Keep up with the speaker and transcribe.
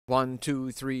1,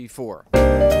 2, 3, 4.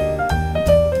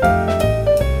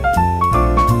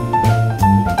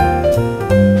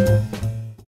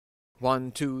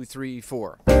 1, 2, 3,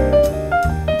 4.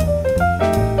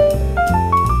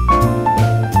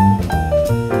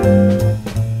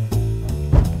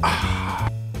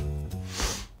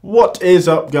 What is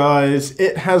up, guys?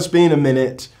 It has been a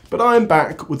minute, but I am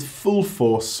back with full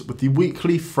force with the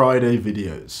weekly Friday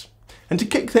videos. And to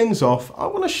kick things off, I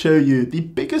want to show you the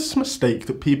biggest mistake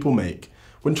that people make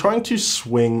when trying to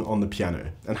swing on the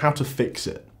piano and how to fix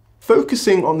it.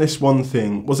 Focusing on this one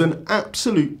thing was an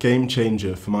absolute game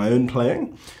changer for my own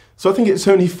playing, so I think it's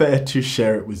only fair to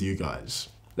share it with you guys.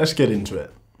 Let's get into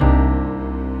it.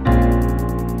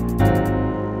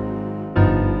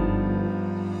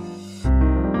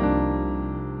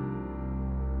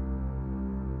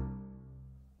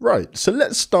 Right, so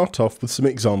let's start off with some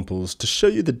examples to show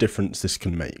you the difference this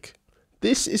can make.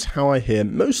 This is how I hear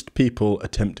most people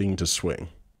attempting to swing.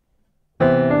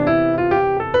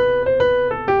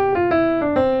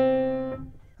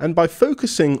 And by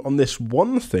focusing on this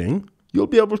one thing, you'll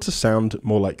be able to sound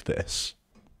more like this.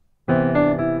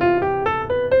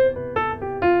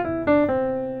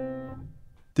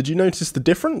 Did you notice the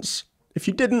difference? If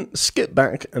you didn't, skip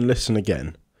back and listen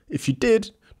again. If you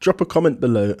did, drop a comment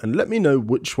below and let me know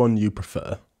which one you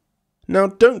prefer. Now,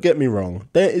 don't get me wrong,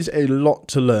 there is a lot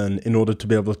to learn in order to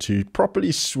be able to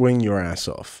properly swing your ass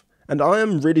off, and I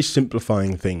am really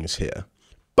simplifying things here.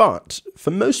 But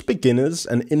for most beginners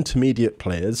and intermediate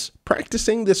players,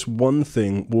 practicing this one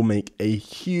thing will make a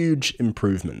huge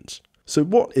improvement. So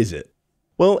what is it?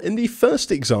 Well, in the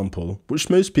first example,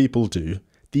 which most people do,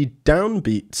 the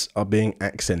downbeats are being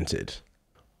accented.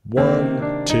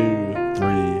 1, 2,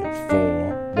 3, 4.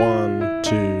 1,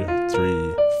 2,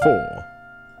 3, 4.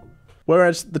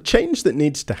 Whereas the change that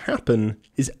needs to happen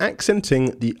is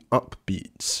accenting the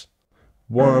upbeats.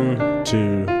 1,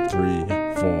 2, 3,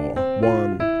 4.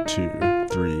 1, 2,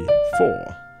 3,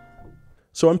 4.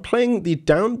 So I'm playing the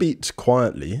downbeats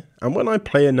quietly, and when I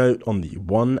play a note on the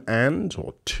 1 and,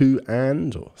 or 2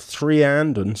 and, or 3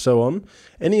 and so on,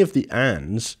 any of the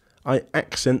ands, I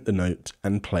accent the note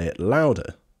and play it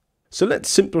louder. So let's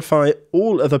simplify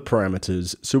all other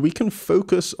parameters so we can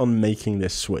focus on making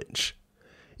this switch.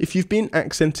 If you've been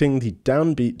accenting the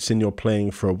downbeats in your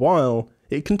playing for a while,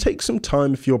 it can take some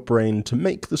time for your brain to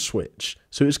make the switch,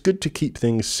 so it's good to keep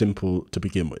things simple to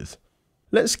begin with.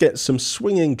 Let's get some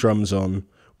swinging drums on.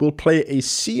 We'll play a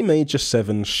C major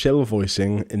 7 shell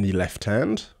voicing in the left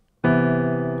hand,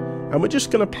 and we're just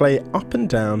going to play up and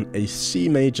down a C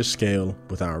major scale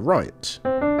with our right.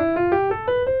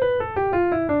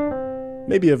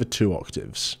 Maybe over 2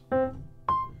 octaves.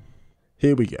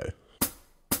 Here we go.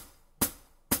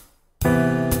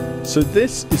 So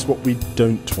this is what we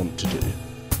don't want to do.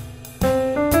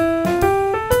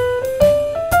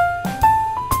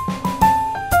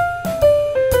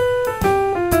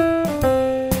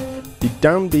 The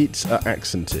downbeats are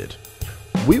accented.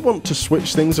 We want to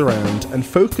switch things around and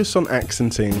focus on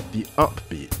accenting the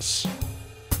upbeats.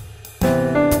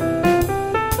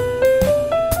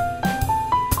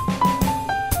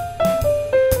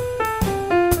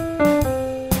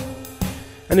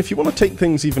 And if you want to take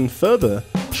things even further,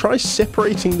 try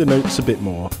separating the notes a bit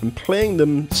more and playing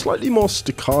them slightly more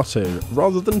staccato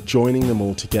rather than joining them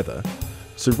all together.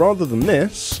 So rather than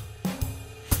this,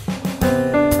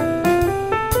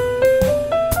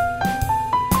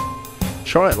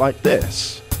 try it like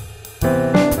this.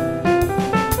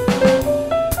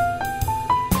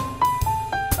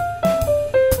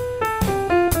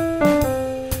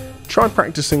 Try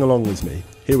practicing along with me.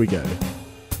 Here we go.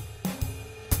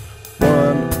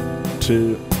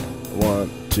 2,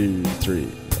 1, 2, 3.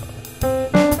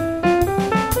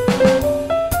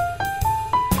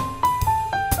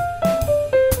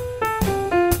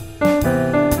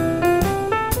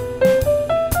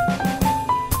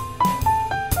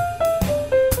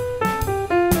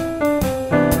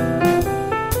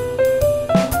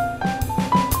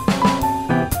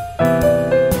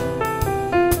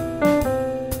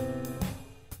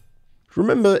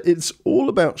 Remember, it's all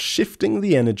about shifting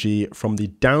the energy from the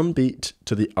downbeat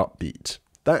to the upbeat.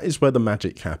 That is where the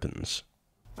magic happens.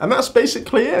 And that's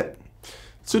basically it.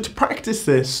 So to practice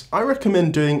this, I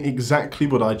recommend doing exactly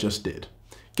what I just did.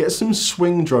 Get some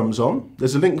swing drums on.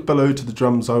 There's a link below to the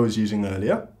drums I was using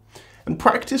earlier. And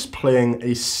practice playing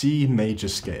a C major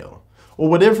scale, or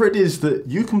whatever it is that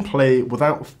you can play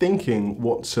without thinking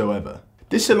whatsoever.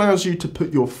 This allows you to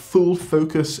put your full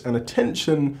focus and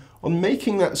attention on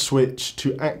making that switch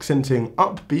to accenting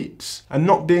upbeats and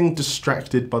not being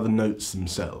distracted by the notes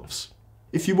themselves.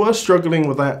 If you were struggling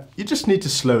with that, you just need to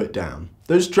slow it down.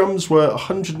 Those drums were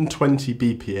 120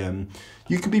 BPM.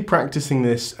 You could be practicing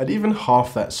this at even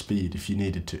half that speed if you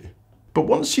needed to. But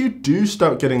once you do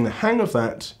start getting the hang of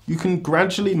that, you can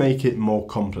gradually make it more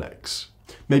complex.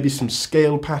 Maybe some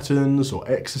scale patterns or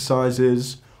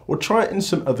exercises, or try it in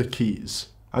some other keys.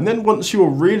 And then once you're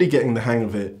really getting the hang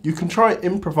of it, you can try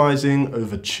improvising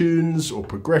over tunes or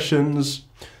progressions,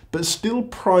 but still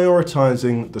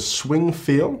prioritizing the swing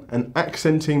feel and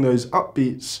accenting those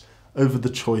upbeats over the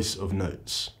choice of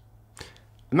notes.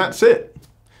 And that's it.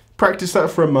 Practice that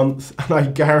for a month and I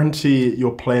guarantee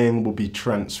your playing will be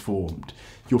transformed.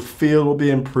 Your feel will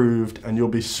be improved and you'll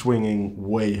be swinging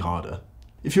way harder.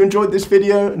 If you enjoyed this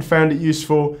video and found it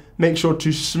useful, make sure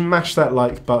to smash that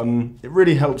like button. It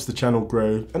really helps the channel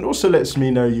grow and also lets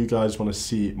me know you guys want to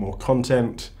see more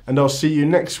content. And I'll see you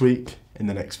next week in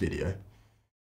the next video.